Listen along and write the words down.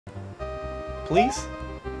Please?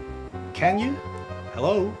 Can you?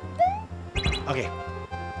 Hello? Okay.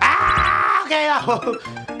 Ah! Okay.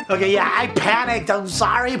 Okay, yeah, I panicked. I'm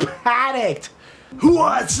sorry, panicked.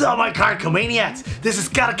 What's up, my karcamaniacs? This is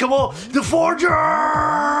Karcamo the Forger!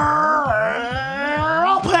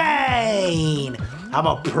 Pain! I'm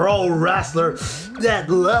a pro wrestler that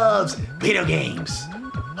loves video games,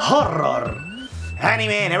 horror,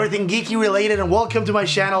 anime, and everything geeky related, and welcome to my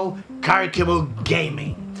channel, Karcamo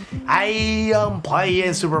Gaming. I am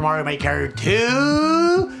playing Super Mario Maker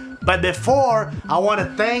 2, but before, I want to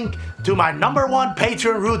thank to my #1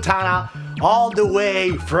 patron, Rutana, all the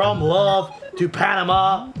way from Love to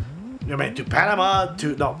Panama,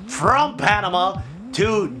 from Panama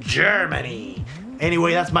to Germany.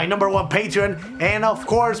 Anyway, that's my #1 patron, and of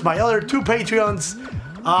course my other 2 Patreons,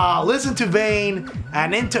 Listen to Vane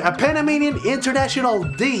and a Panamanian International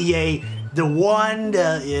DA, the one,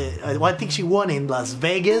 I think she won in Las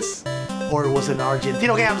Vegas, or it was in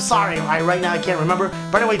Argentina. Okay, I'm sorry, right now I can't remember.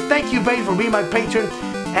 But anyway, thank you, Vane, for being my patron.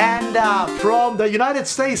 And from the United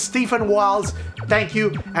States, Stephen Wiles, thank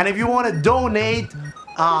you. And if you want to donate,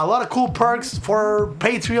 a lot of cool perks for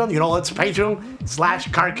Patreon. You know, it's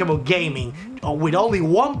Patreon/Karcamo Gaming. With only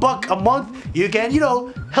 $1 a month, you can, you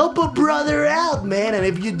know, help a brother out, man. And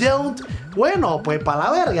if you don't, bueno, pues pa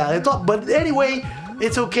la verga. But anyway,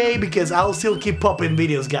 it's okay because I'll still keep popping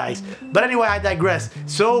videos, guys. But anyway, I digress.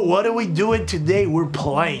 So what are we doing today? We're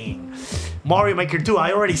playing Mario Maker 2.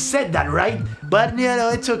 I already said that, right? But, you know,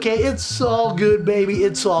 it's okay. It's all good, baby.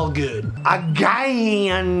 It's all good.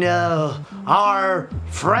 Again, our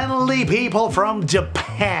friendly people from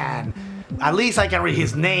Japan. At least I can read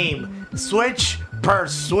his name. Switch per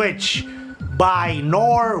Switch by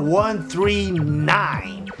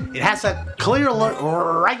Nor139. It has a clear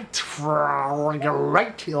right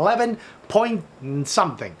 11 point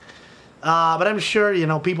something. But I'm sure, you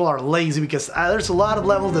know, people are lazy because there's a lot of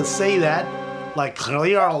levels that say that, like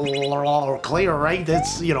clear right.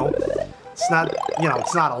 It's, you know, it's not, you know,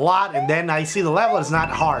 it's not a lot. And then I see the level, it's not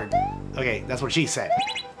hard. Okay, that's what she said.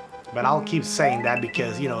 But I'll keep saying that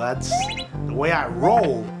because, you know, that's the way I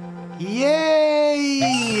roll.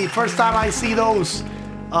 Yay! First time I see those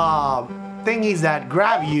thingies that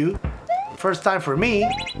grab you. First time for me.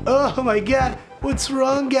 Oh my god, what's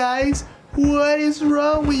wrong, guys? What is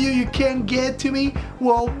wrong with you? You can't get to me?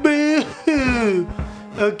 Well, boo!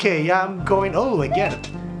 Okay, I'm going. Oh, I get it.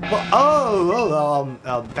 Well,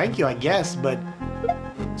 thank you, I guess. But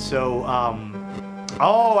so,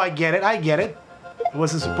 oh, I get it. I get it. I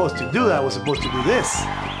wasn't supposed to do that. I was supposed to do this.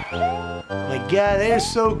 My god, they're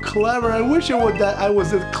so clever. I wish I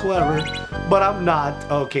wasn't clever, but I'm not.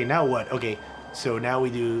 Okay, now what? Okay, so now we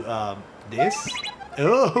do this.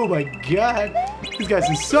 Oh my god, this guy's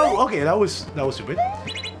so okay. That was stupid.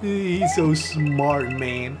 He's so smart,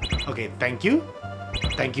 man. Okay, thank you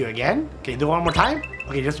again. Can you do one more time?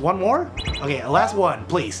 Okay, just one more. Okay, last one,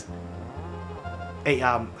 please. Hey,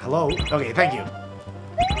 hello. Okay, thank you.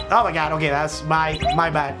 Oh my god. Okay, that's my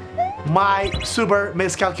bad. My super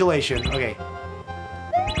miscalculation. Okay.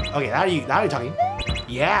 Okay, now are you talking?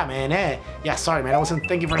 Yeah, man. Yeah, sorry, man. I wasn't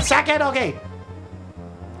thinking for a second. Okay.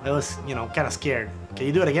 I was, you know, kind of scared. Can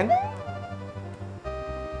you do it again?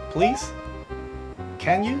 Please?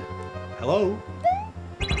 Can you? Hello?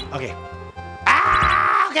 Okay.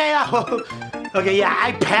 Ah! Okay. Okay, yeah,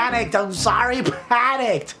 I panicked. I'm sorry,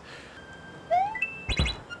 panicked.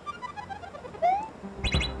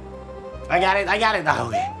 I got it. Oh,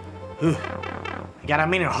 okay. Whew. I got a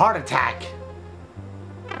mini heart attack.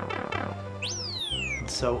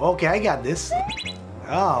 So, okay, I got this.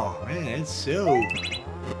 Oh, man, it's so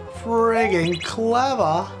friggin'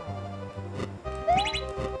 clever.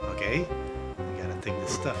 Okay, I gotta take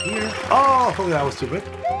this stuff here. Oh, that was stupid.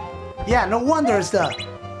 Yeah, no wonder it's the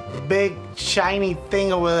big shiny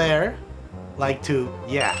thing over there. Like to,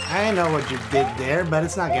 yeah, I know what you did there, but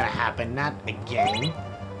it's not gonna happen, not again.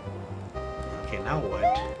 Okay, now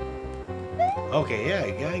what? Okay, yeah,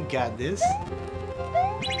 I got this.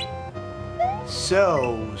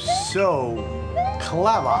 So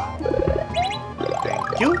clever.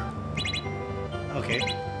 Thank you. Okay.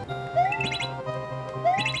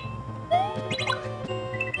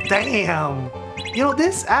 Damn. You know,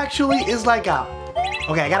 this actually is like a...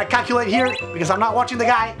 Okay, I gotta calculate here because I'm not watching the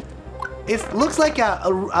guy. It looks like a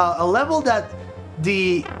level that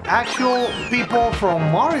the actual people from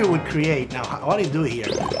Mario would create. Now, what do you do here?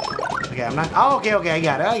 Okay, I'm not... Oh, okay, I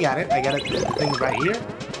got it. I got it. The thing right here.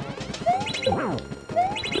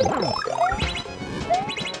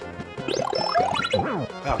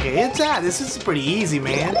 Okay, this is pretty easy,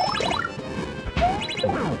 man.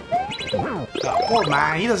 Oh, poor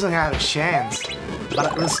man, he doesn't have a chance.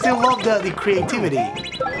 But I still love the creativity.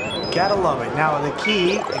 Gotta love it. Now the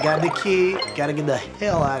key, I got the key. Gotta get the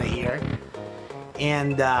hell out of here.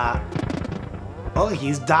 And oh,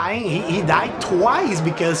 he's dying. He died twice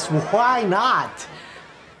because why not?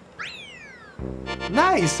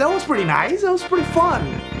 Nice. That was pretty nice. That was pretty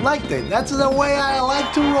fun. Liked it. That's the way I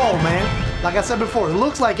like to roll, man. Like I said before, it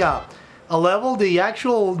looks like a level the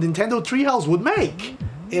actual Nintendo Treehouse would make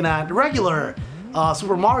in a regular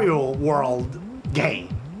Super Mario World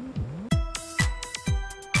game.